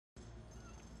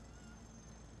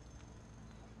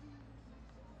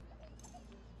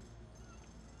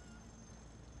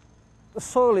The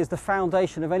soil is the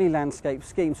foundation of any landscape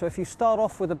scheme, so if you start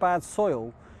off with a bad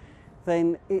soil,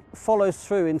 then it follows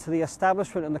through into the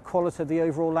establishment and the quality of the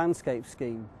overall landscape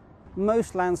scheme.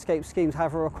 Most landscape schemes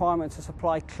have a requirement to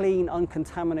supply clean,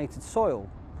 uncontaminated soil.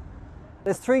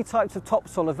 There's three types of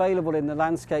topsoil available in the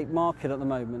landscape market at the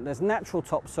moment. There's natural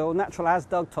topsoil, natural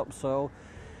as-dug topsoil.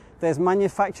 There's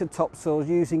manufactured topsoil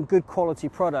using good quality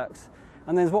products.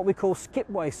 And there's what we call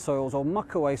skip-waste soils or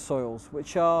muck-away soils,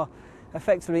 which are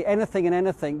effectively anything and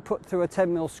anything put through a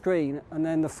 10mm screen, and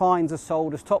then the fines are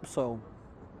sold as topsoil.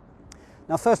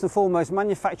 Now, first and foremost,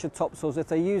 manufactured topsoils, if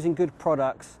they're using good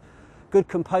products, good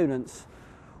components,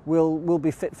 will be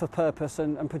fit for purpose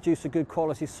and produce a good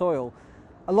quality soil.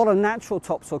 A lot of natural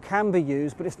topsoil can be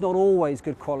used, but it's not always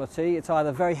good quality. It's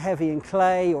either very heavy in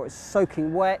clay, or it's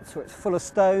soaking wet, or it's full of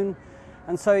stone,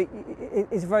 and so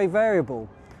it's very variable.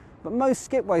 But most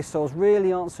skip-waste soils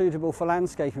really aren't suitable for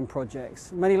landscaping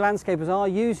projects. Many landscapers are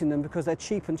using them because they're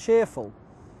cheap and cheerful.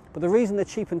 But the reason they're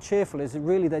cheap and cheerful is that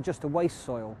really they're just a waste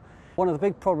soil. One of the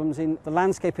big problems in the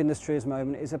landscape industry at the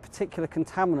moment is a particular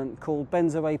contaminant called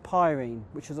benzoate-pyrene,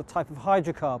 which is a type of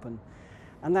hydrocarbon.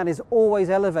 And that is always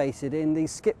elevated in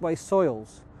these skip-waste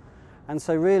soils. And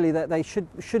so really that they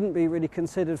shouldn't be really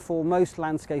considered for most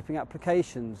landscaping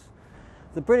applications.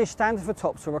 The British standard for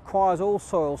topsoil requires all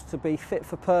soils to be fit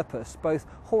for purpose, both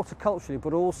horticulturally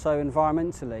but also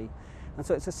environmentally. And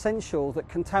so it's essential that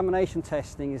contamination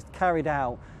testing is carried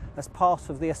out as part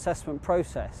of the assessment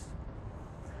process.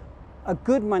 A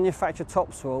good manufactured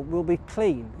topsoil will be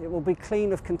clean. It will be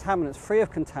clean of contaminants, free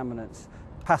of contaminants.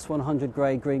 Past 100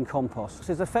 grade green compost.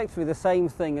 It's effectively the same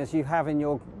thing as you have in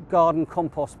your garden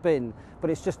compost bin,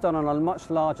 but it's just done on a much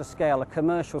larger scale, a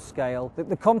commercial scale.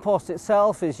 The compost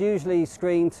itself is usually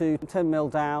screened to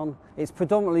 10mm down. It's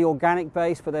predominantly organic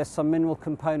based, but there's some mineral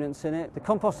components in it. The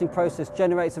composting process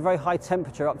generates a very high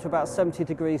temperature, up to about 70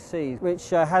 degrees C,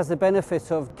 which has the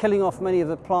benefit of killing off many of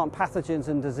the plant pathogens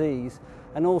and disease,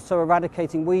 and also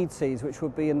eradicating weed seeds, which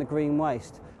would be in the green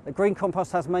waste. The green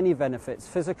compost has many benefits: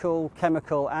 physical,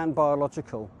 chemical and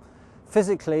biological.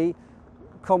 Physically,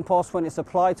 compost, when it's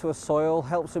applied to a soil,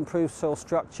 helps improve soil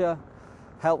structure,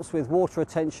 helps with water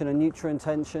retention and nutrient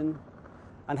retention,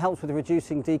 and helps with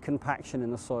reducing decompaction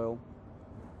in the soil.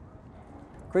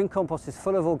 Green compost is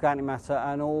full of organic matter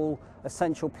and all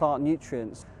essential plant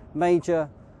nutrients, major,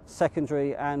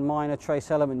 secondary and minor trace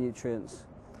element nutrients.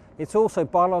 It's also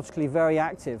biologically very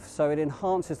active, so it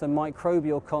enhances the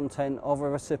microbial content of a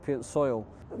recipient soil.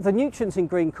 The nutrients in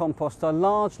green compost are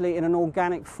largely in an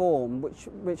organic form,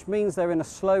 which means they're in a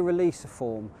slow release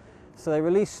form. So they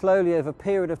release slowly over a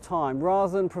period of time.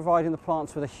 Rather than providing the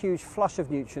plants with a huge flush of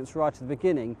nutrients right at the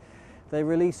beginning, they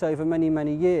release over many,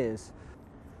 many years.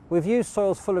 We've used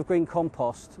soils full of green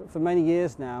compost for many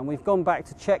years now, and we've gone back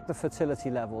to check the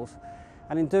fertility levels.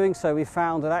 And in doing so, we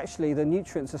found that actually the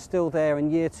nutrients are still there in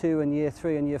year 2 and year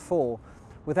 3 and year 4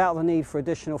 without the need for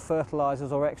additional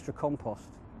fertilisers or extra compost.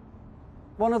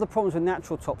 One of the problems with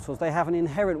natural topsoils, they have an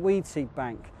inherent weed seed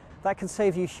bank. That can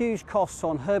save you huge costs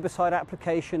on herbicide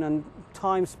application and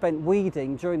time spent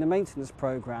weeding during the maintenance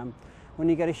programme when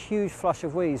you get a huge flush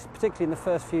of weeds, particularly in the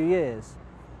first few years.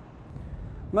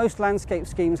 Most landscape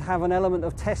schemes have an element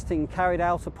of testing carried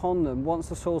out upon them once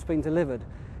the soil's been delivered.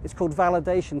 It's called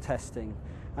validation testing,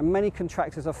 and many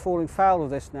contractors are falling foul of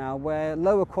this now, where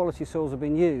lower quality soils have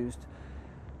been used.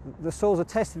 The soils are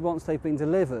tested once they've been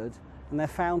delivered and they're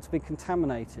found to be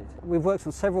contaminated. We've worked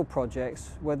on several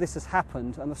projects where this has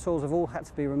happened and the soils have all had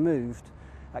to be removed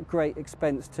at great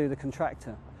expense to the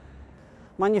contractor.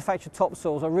 Manufactured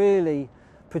topsoils are really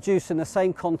produced in the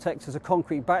same context as a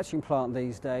concrete batching plant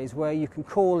these days, where you can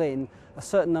call in a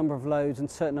certain number of loads and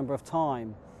a certain number of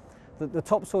time. The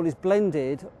topsoil is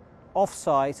blended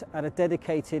off-site at a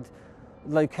dedicated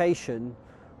location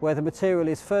where the material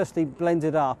is firstly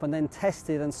blended up and then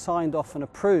tested and signed off and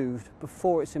approved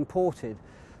before it's imported.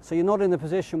 So you're not in the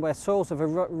position where soils have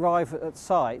arrived at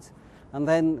site and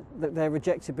then they're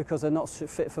rejected because they're not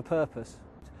fit for purpose.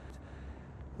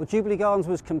 Well, Jubilee Gardens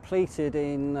was completed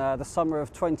in the summer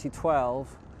of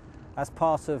 2012 as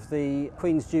part of the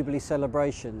Queen's Jubilee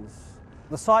celebrations.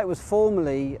 The site was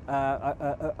formerly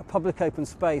a public open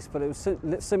space, but it was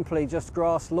simply just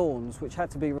grass lawns which had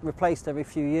to be replaced every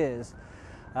few years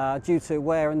due to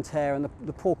wear and tear and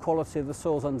the poor quality of the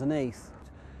soils underneath.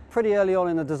 Pretty early on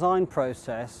in the design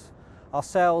process,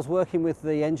 ourselves, working with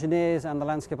the engineers and the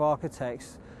landscape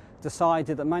architects,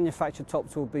 decided that manufactured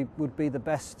topsoil would be the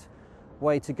best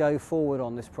way to go forward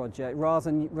on this project,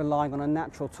 rather than relying on a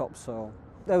natural topsoil.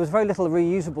 There was very little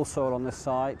reusable soil on this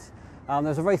site. There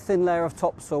was a very thin layer of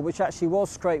topsoil which actually was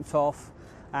scraped off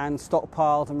and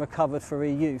stockpiled and recovered for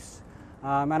reuse.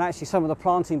 And actually some of the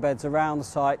planting beds around the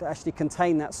site actually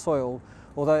contain that soil,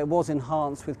 although it was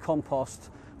enhanced with compost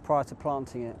prior to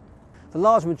planting it. The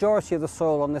large majority of the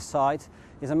soil on this site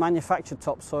is a manufactured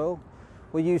topsoil.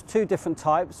 We use two different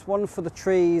types, one for the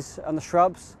trees and the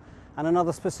shrubs, and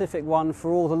another specific one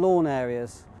for all the lawn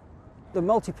areas. The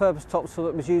multi-purpose topsoil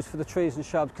that was used for the trees and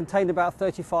shrubs contained about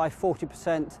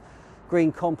 35–40%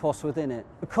 green compost within it.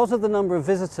 Because of the number of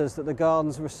visitors that the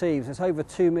gardens receives, it's over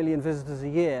 2 million visitors a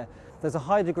year, there's a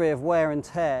high degree of wear and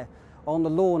tear on the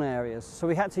lawn areas. So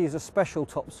we had to use a special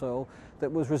topsoil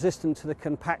that was resistant to the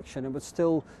compaction and would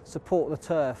still support the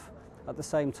turf at the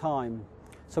same time.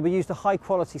 So we used a high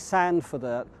quality sand for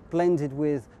that, blended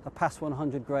with a PAS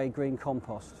 100 grade green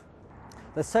compost.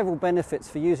 There's several benefits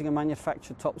for using a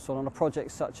manufactured topsoil on a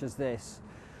project such as this.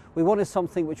 We wanted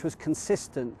something which was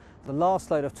consistent. The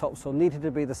last load of topsoil needed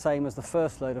to be the same as the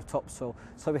first load of topsoil,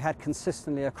 so we had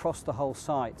consistently across the whole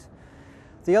site.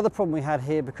 The other problem we had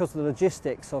here, because of the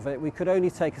logistics of it, we could only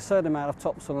take a certain amount of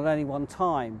topsoil at any one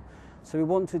time. So we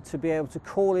wanted to be able to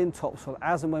call in topsoil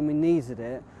as and when we needed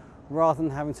it, rather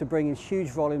than having to bring in huge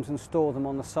volumes and store them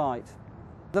on the site.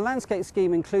 The landscape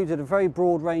scheme included a very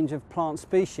broad range of plant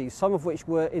species, some of which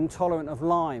were intolerant of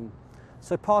lime.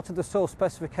 So part of the soil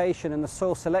specification and the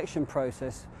soil selection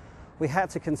process, we had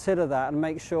to consider that and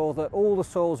make sure that all the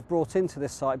soils brought into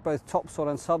this site, both topsoil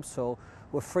and subsoil,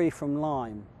 were free from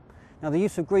lime. Now the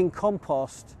use of green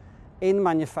compost in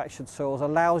manufactured soils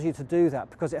allows you to do that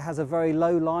because it has a very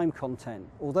low lime content.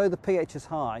 Although the pH is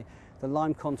high, the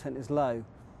lime content is low.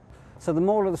 So the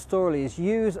moral of the story is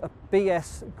use a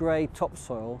BS grade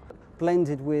topsoil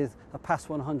blended with a PAS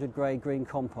 100 grade green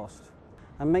compost,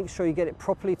 and make sure you get it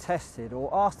properly tested, or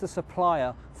ask the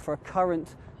supplier for a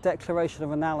current declaration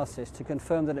of analysis to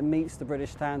confirm that it meets the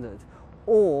British standard,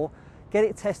 or get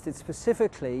it tested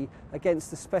specifically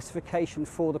against the specification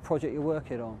for the project you're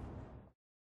working on.